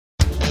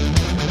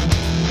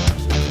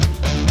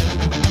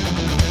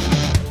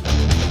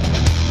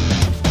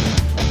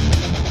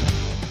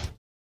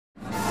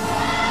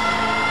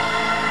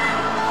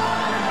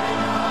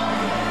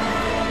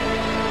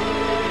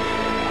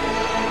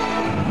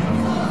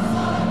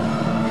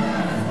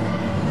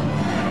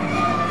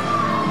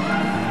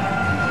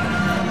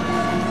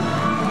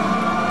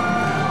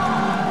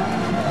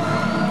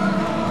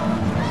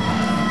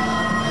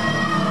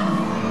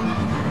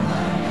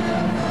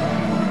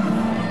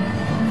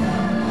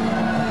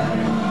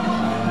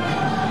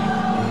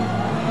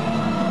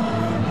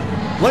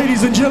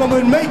Ladies and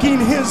gentlemen, making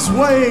his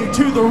way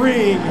to the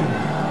ring,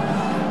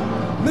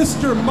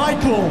 Mr.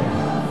 Mikael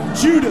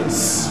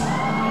Judas.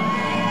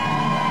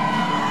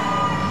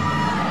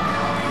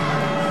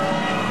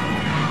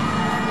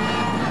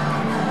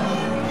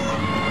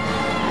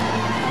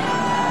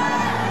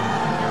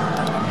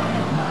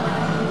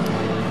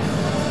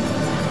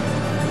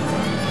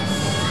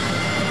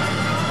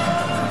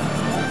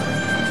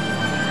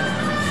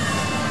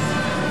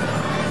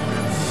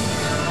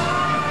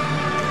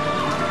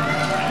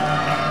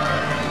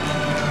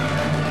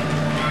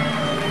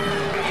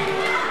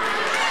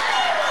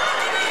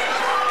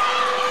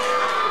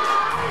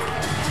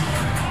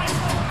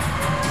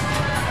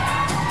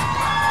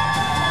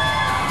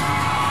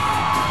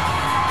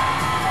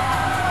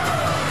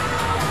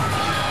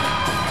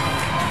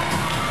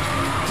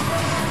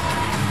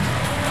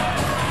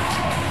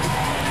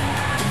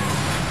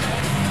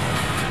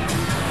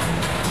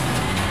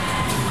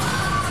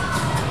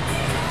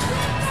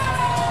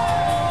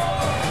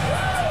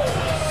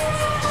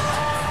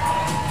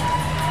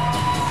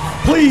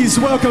 Please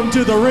welcome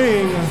to the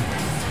ring,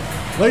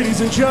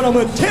 ladies and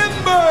gentlemen, Timber!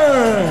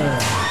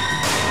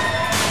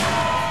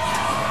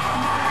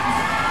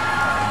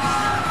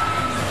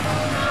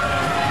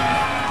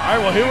 All right,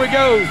 well, here we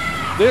go.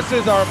 This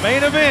is our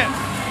main event.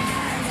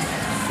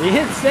 The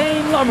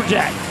Insane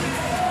Lumberjack.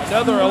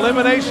 Another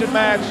elimination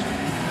match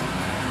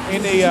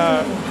in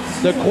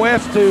the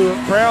quest to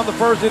crown the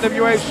first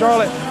NWA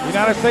Charlotte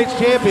United States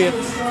champion.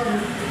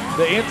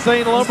 The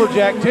Insane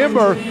Lumberjack,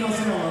 Timber,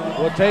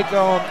 will take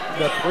on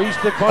the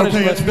Priest of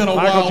Punishment. Okay, it's been a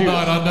Mikael wild Judas.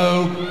 night. I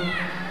know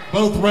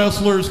both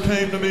wrestlers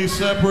came to me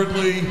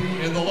separately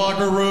in the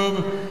locker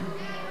room,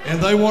 and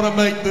they want to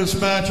make this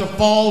match a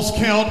Falls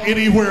Count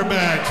Anywhere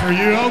match. Are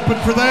you open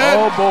for that?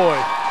 Oh boy.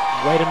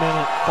 Wait a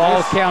minute.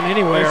 Falls Count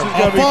Anywhere. This is A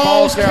gonna be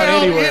Falls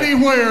Count Anywhere.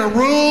 Anywhere.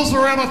 Rules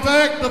are in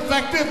effect,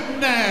 effective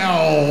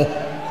now.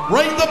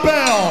 Ring the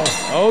bell.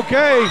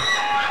 Okay.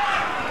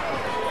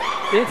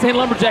 The Insane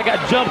Lumberjack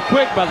got jumped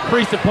quick by the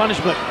Priest of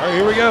Punishment. All right,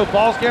 here we go.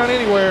 Falls Count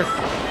Anywhere.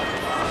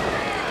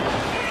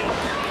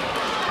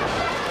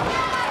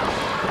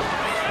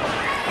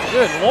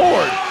 Good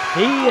Lord.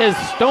 He is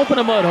stomping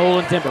a mud hole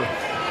in Timber.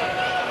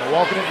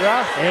 Walking it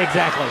dry.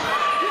 Exactly.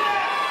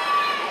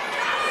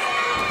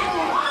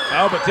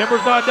 Oh, but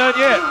Timber's not done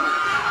yet.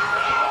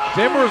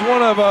 Timber is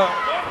one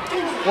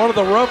of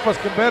the roughest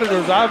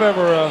competitors I've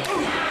ever.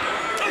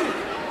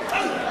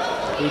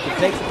 He can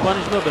take some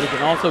punishment, but he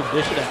can also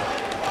dish it out.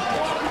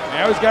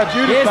 Now he's got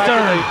Judas His back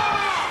turn.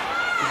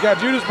 he's got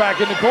Judas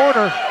back in the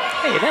corner.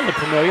 Hey, that looked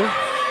familiar.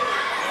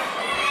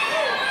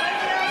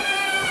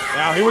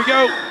 Now here we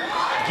go.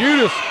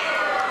 Judas.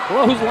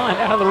 Clothesline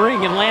out of the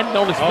ring and landed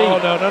on his feet. Oh,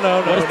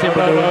 no. What is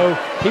Timber doing?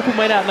 People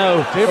may not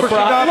know. Timber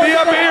should not be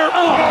up here.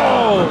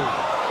 Oh!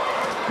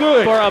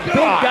 Good. For a big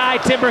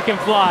guy, Timber can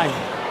fly.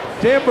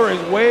 Timber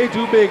is way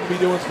too big to be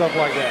doing stuff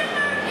like that.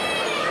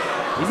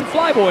 He's a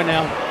flyboy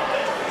now.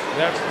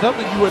 That's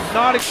something you would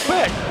not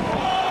expect.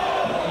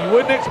 You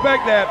wouldn't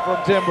expect that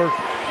from Timber.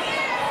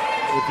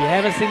 If you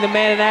haven't seen the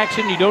man in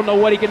action, you don't know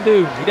what he can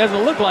do. He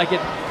doesn't look like it,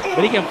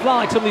 but he can fly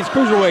like some of these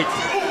cruiserweights.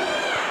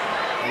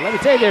 And let me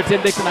tell you there,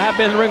 Tim Dixon, I've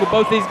been in the ring with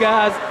both these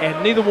guys, and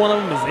neither one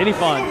of them is any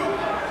fun.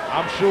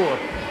 I'm sure.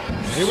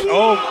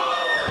 Oh,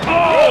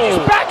 he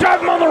just backdropped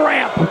him on the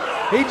ramp.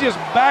 He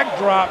just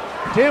backdropped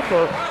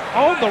Timber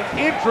on the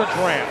entrance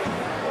ramp.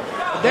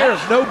 There's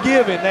no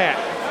give in that.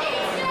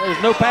 There's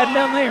no padding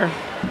down there.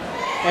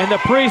 And the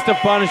Priest of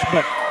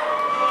Punishment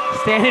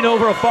standing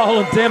over a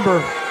fallen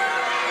Timber.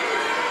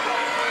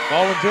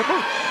 Fallen Timber?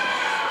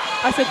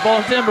 I said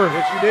fallen Timber.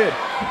 Yes, you did.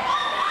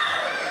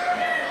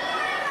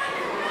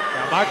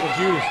 Now Mikael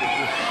Judas is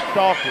just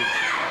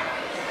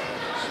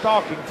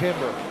stalking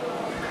Timber.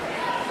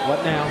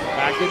 What now?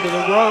 Back into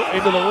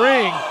the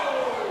ring.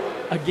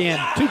 Again,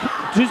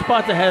 two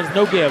spots that has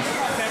no give.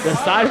 The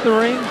side of the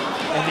ring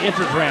and the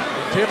entrance ramp.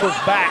 And Timber's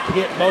back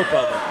hit both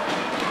of them.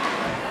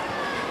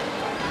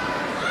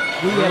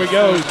 Here we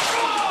go.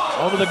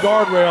 Over the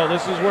guardrail.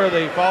 This is where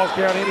the Falls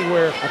Count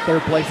Anywhere. A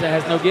third place that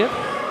has no give.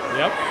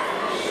 Yep.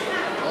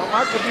 Well,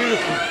 Mikael Judas,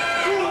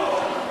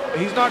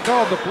 he's not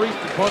called the Priest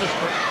of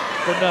Punishment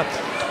for nothing.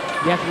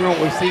 You have to remember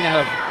what we've seen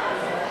out of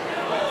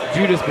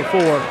Judas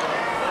before.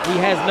 He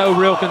has no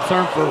real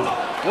concern for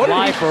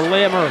life or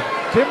limb or.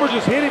 Timber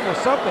just hit him with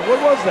something.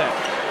 What was that?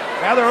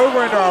 Now they're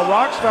over into our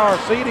Rockstar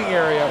seating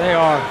area. They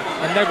are,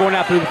 and they're going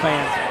out through the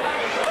fans.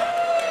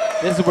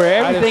 This is where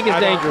everything is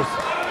dangerous.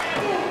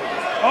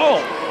 Oh!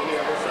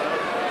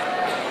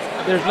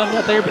 There's nothing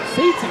out there but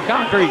seats and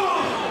concrete.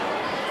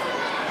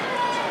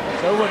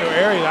 It's over in the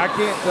area. I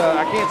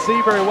can't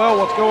see very well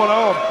what's going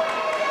on.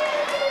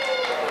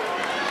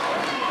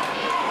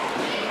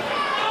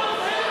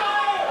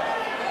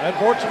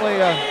 Unfortunately,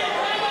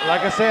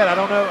 like I said, I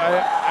don't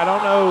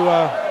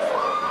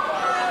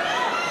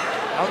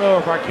know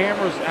if our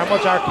cameras, how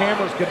much our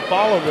cameras can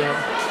follow them.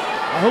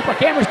 I hope our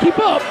cameras keep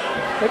up.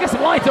 They got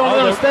some lights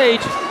on the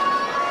stage.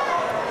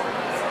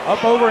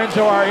 Up over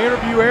into our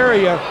interview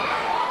area.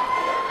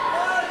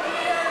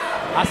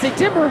 I see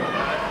Timber.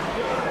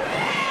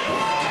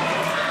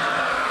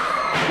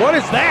 What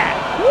is that?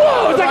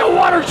 Whoa, it's like a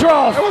water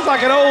trough. It was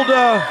like an old,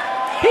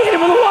 He hit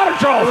him with a water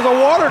trough. it was a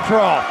water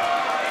trough.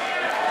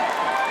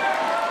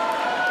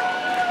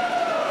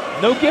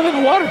 No giving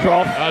the water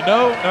trough.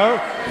 No.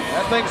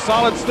 That thing's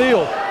solid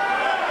steel.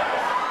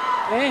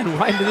 And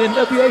right into the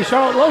NWA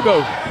Charlotte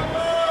logo.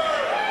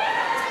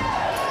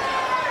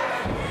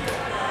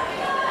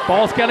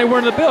 Falls County, we're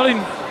in the building.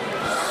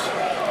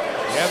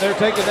 Yeah, they're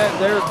taking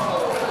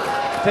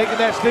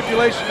that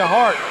stipulation to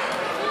heart.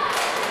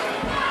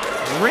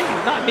 The ring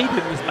is not needed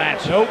in this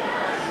match. Nope.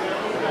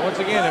 Once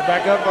again, they're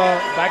back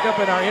up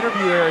in our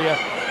interview area.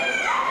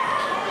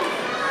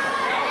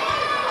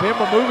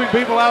 Timber moving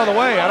people out of the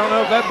way. I don't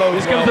know if that bodes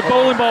This comes the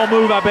well. bowling ball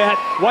move, I bet.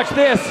 Watch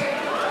this.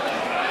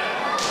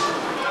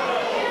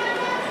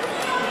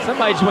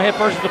 Somebody just went head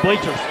first to the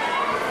bleachers.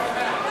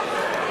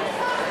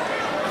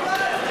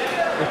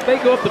 If they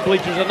go up the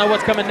bleachers, I know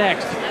what's coming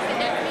next.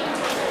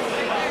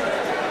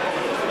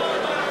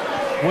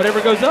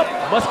 Whatever goes up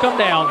must come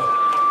down.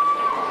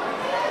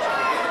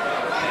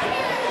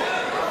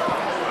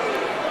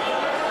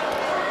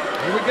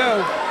 Here we go.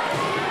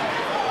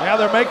 Now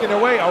they're making their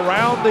way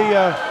around the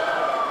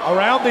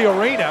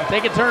arena.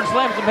 They can turn,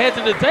 slam some heads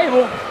into the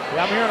table.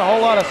 Yeah, I'm hearing a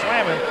whole lot of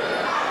slamming.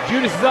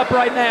 Judas is up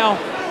right now.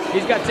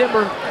 He's got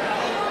Timber.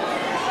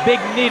 Big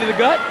knee to the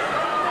gut.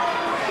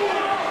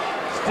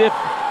 Stiff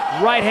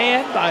right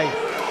hand by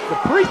the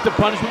priest of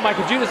punishment,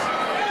 Mikael Judas.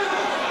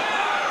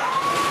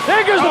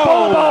 There goes the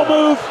bowling ball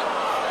move.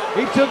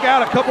 He took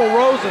out a couple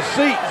rows of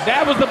seats.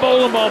 That was the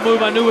bowling ball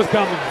move I knew was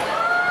coming.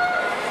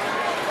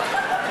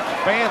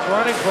 Fans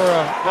running for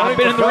a I've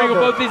been in the ring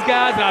with both these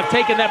guys, and I've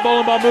taken that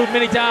bowling ball move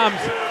many times.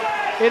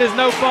 It is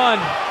no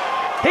fun.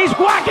 He's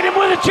whacking him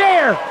with a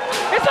chair.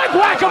 It's like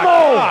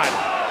whack-a-mole.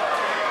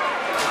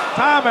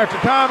 Time after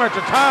time after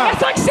time.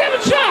 That's like 7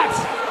 shots.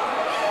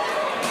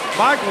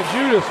 Mikael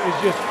Judas is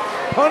just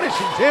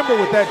punishing Timber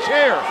with that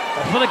chair.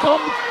 That's what they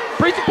call him,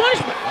 priest of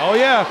punishment. Oh,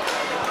 yeah.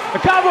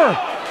 The cover,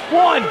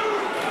 1.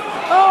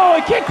 Oh,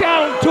 he kicked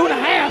out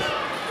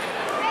 2.5.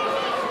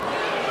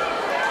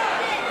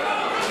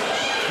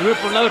 He went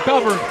for another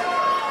cover.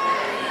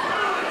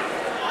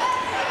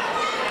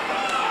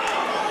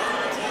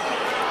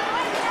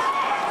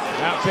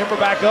 Now Timber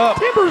back up.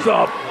 Timber's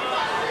up.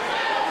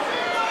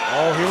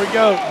 Oh, here we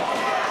go.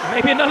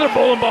 Maybe another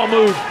bowling ball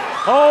move.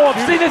 Oh, I've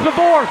seen this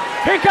before.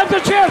 Here comes the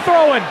chair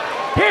throwing.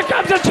 Here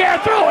comes the chair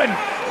throwing.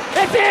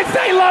 It's the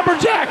insane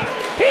Lumberjack.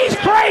 He's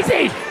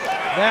crazy.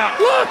 Now,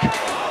 Look.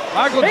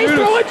 Mikael He's Judas.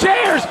 throwing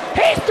chairs.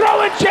 He's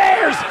throwing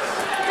chairs.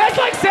 That's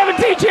like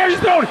 17 chairs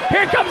he's throwing.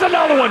 Here comes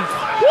another one.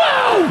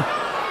 Whoa.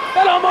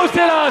 That almost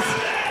hit us.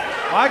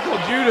 Mikael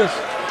Judas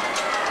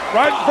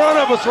right in front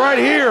of us right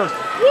here.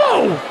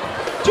 Whoa.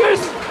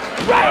 Judas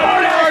right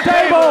on our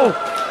table.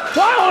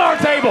 Right on our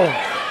table.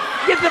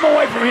 Get them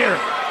away from here.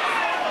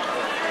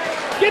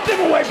 Get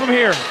them away from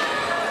here.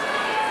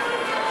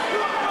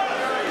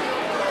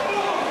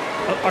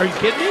 Are you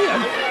kidding me?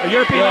 A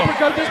European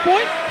uppercut at this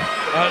point?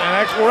 An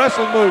actual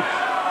wrestling move.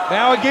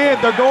 Now again,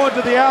 they're going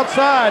to the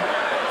outside.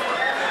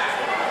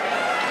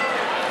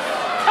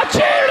 A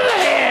chair to the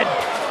head.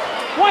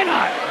 Why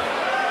not?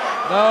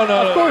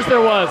 No. Of course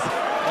there was.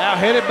 Now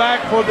headed back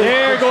for the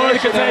They're going to the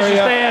concession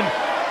stand.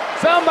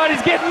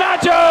 Somebody's getting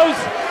nachos.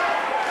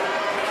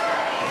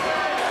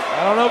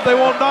 I don't know if they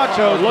want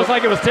nachos. Looks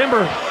like it was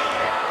Timber.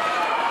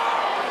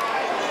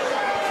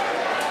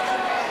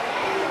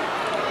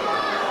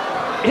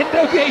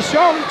 NWA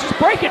Charlotte, just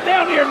break it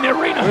down here in the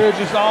arena. We're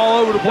just all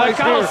over the place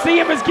The here.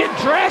 Coliseum is getting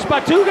trashed by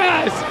 2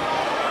 guys.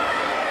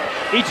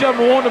 Each of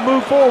them want to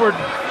move forward.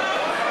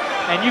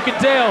 And you can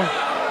tell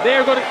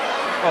they're going to...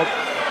 Oh.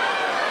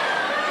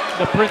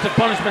 The Prince of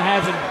Punishment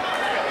has him.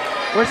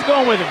 Where's he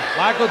going with him?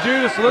 Mikael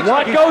Judas looks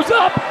What like goes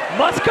up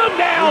must come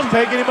down. he's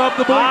taking him up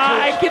the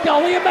bleachers. I can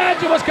only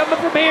imagine what's coming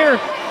from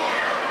here.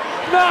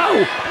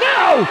 No!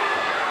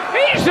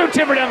 He just threw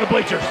Timber down the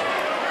bleachers.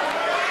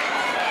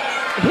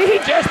 He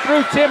just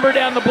threw Timber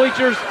down the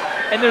bleachers,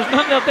 and there's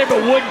nothing out there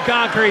but wood and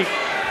concrete.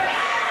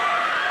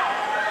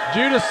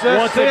 Judas says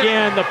Once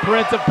again, the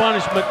Prince of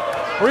Punishment.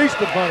 Priest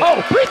of punishment.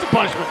 Oh, Priest of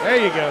Punishment. There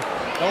you go.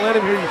 Don't let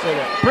him hear you say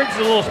that. Prince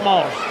is a little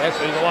smaller, He's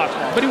a lot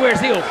smaller. but he wears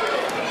heels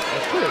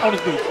That's true. on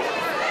his boots.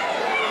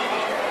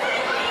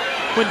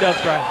 When doves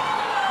cry.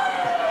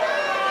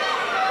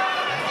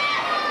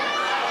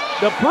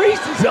 The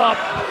priest is up,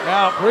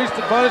 Now, Priest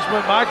of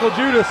Punishment, Mikael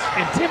Judas.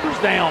 and Timber's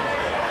down.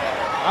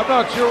 I'm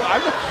not sure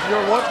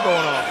what's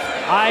going on.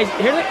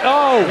 Here Here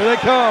they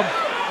come.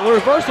 a little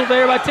reversal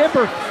there by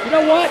Timber. You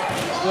know what?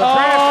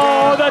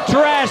 The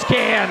trash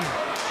can.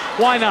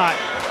 Why not?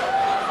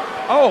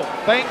 Oh,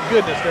 thank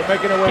goodness they're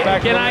making their way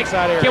back to the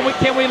inside area.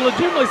 Can we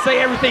legitimately say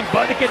everything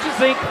but the kitchen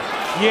sink?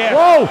 Yeah.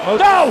 Whoa! most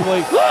No!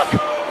 definitely. Look!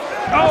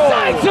 A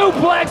side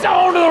suplex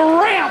onto the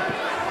ramp.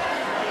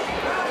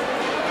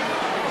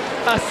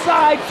 A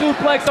side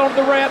suplex onto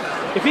the ramp.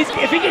 If he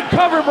can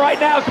cover him right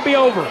now, it could be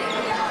over.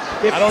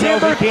 I don't know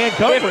if he can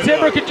cover If him,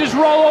 Timber though. could just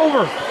roll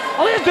over.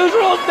 All he has to do is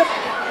roll.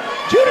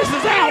 Judas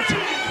is out.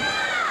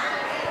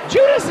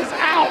 Judas is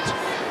out.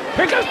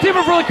 Here comes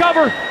Timber for the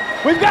cover.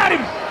 We've got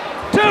him.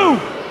 2.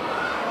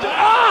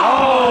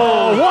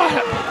 Oh,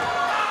 what?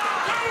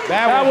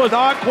 That was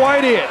not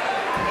quite it.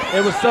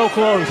 It was so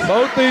close.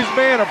 Both these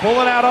men are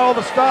pulling out all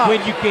the stops.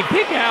 When you can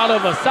kick out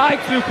of a side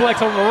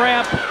suplex on the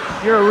ramp,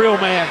 you're a real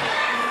man.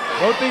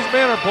 Both these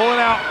men are pulling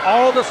out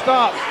all the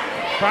stops,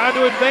 trying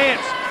to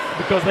advance.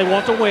 Because they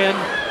want to win.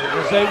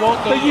 Because they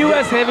want the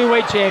U.S.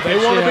 Heavyweight Championship.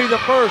 They want to be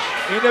the first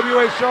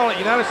NWA Charlotte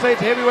United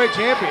States Heavyweight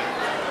Champion.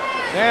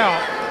 Now,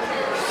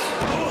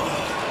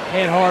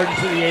 head hard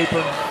into the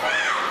apron.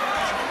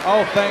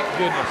 Oh, thank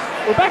goodness.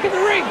 We're back in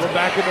the ring. We're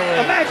back in the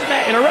ring. Imagine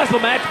that in a wrestle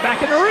match, back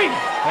in the ring.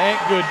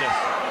 Thank goodness.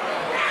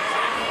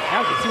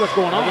 Now we can see what's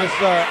going on.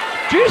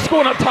 Judas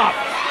going up top.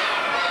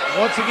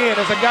 Once again,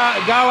 as a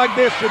guy like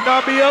this should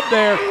not be up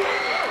there.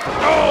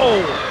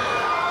 Oh!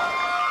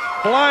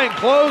 Flying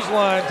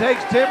clothesline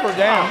takes Timber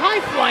down. A high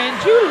flying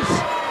Judas.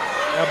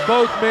 Now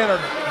both men are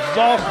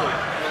exhausted.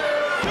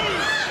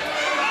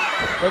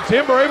 But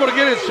Timber able to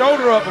get his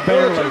shoulder up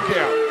before the 2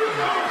 count.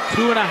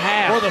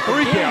 2.5. For the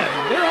 3 count.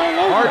 They're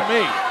all over. Pardon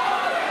me.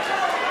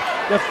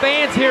 The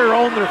fans here are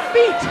on their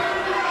feet.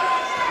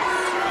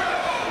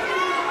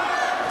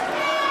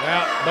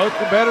 Now, both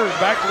competitors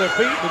back to their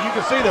feet, but you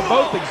can see they're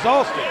both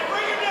exhausted.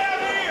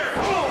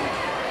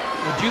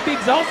 Would you be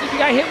exhausted if you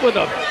got hit with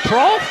a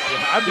trough?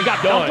 Yeah, I'd be you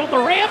got done. dumped on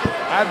the ramp?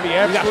 I'd be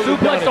absolutely You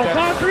got suplexed on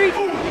concrete?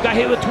 You got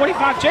hit with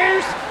 25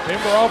 chairs?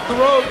 Timber off the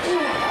ropes.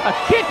 A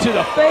kick to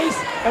the face.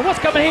 And what's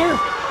coming here?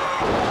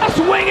 A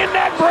swinging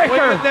neck breaker.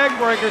 Swinging neck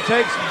breaker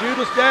takes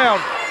Judas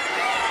down.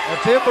 And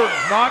Timber's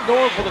not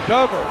going for the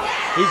cover.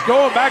 He's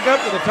going back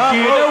up to the top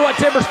rope. Do you know what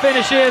Timber's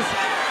finish is?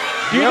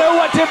 Do you know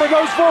what Timber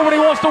goes for when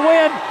he wants to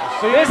win?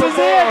 This is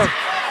it.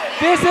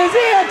 This is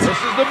it. This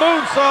is the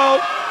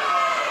moonsault.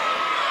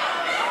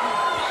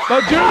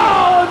 But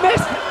Judas,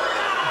 missed.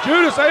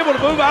 Judas able to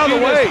move out of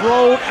the way. Judas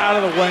rolled out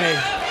of the way.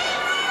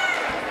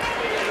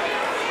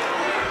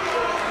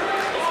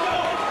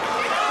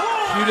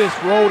 Judas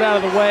rolled out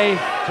of the way.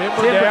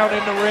 Timber down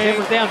in the ring.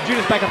 Timber's down.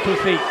 Judas back up to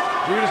his feet.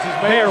 Judas has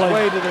made his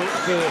way to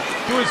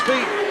his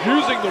feet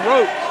using the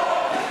ropes.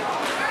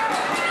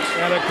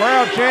 And the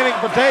crowd chanting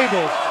for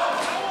tables.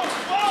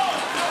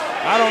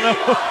 I don't know.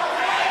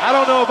 I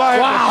don't know if I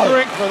have the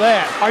strength for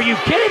that. Are you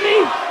kidding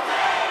me?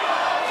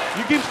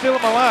 You keep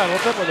stealing my line.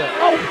 What's up with that?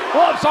 Oh,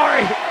 I'm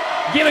sorry.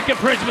 Gimmick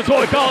infringement's what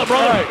we call it,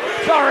 brother. Right.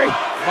 Sorry.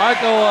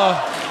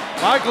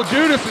 Michael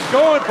Judas is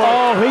going for it.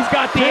 Oh, he's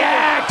got the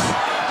axe.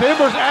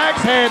 Timber's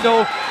axe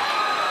handle.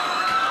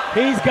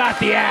 He's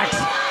got the axe.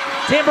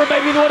 Timber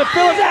may be the one to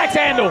fill his axe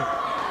handle.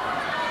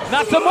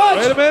 Not so much.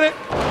 Wait a minute.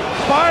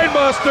 Spine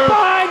buster.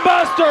 Spine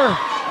buster.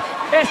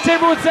 As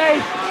Timber would say,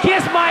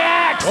 kiss my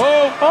axe.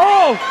 Oh.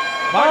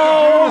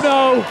 Oh,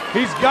 no.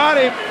 He's got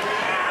him.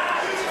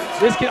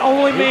 This can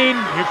only mean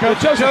here comes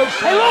the choke.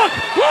 Hey, look!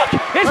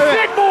 It's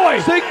Sick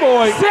Boy! Sick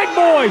Boy! Sick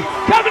Boy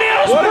coming in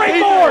on a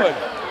springboard!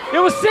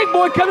 It was Sick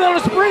Boy coming in on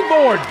a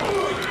springboard.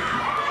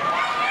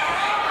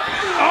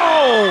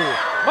 Oh!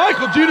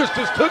 Michael Judas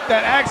just took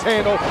that axe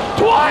handle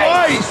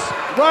twice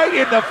right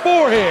in the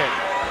forehead.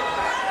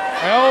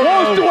 Oh,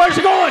 no. Where's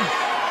he going?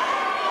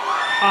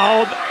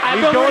 Oh,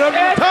 he's going up to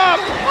the top.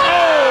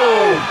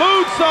 Oh!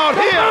 Moonsault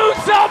hit!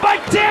 Moonsault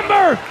by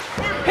Timber!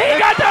 He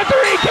got the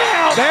 3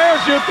 count!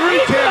 There's your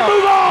 3 count. He's gonna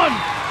move on!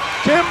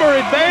 Timber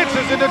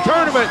advances in the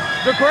tournament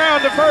to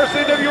crown the first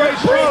NWA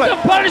Charlotte.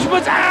 The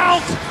punishment's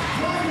out!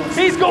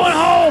 He's going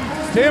home!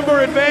 Timber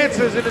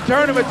advances in the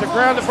tournament to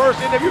crown the first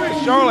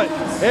NWA Charlotte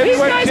These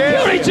guys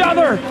killed each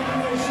other!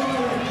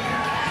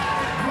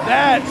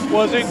 That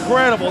was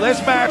incredible. This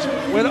match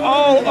went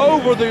all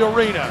over the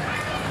arena.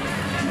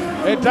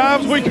 At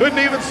times we couldn't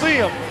even see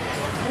them,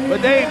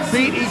 but they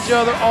beat each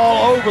other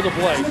all over the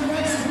place.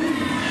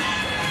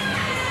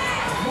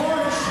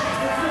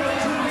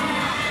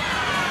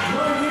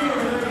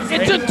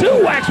 It took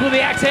 2 whacks with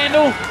the axe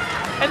handle,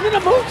 and then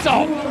a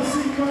moonsault.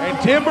 And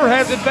Timber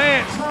has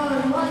advanced.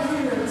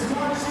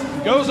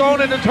 Goes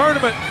on in the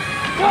tournament.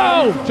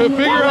 Whoa! To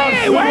figure out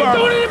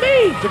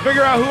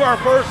who our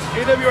first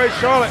NWA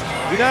Charlotte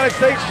United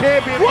States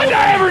champion. What did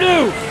I ever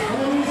do?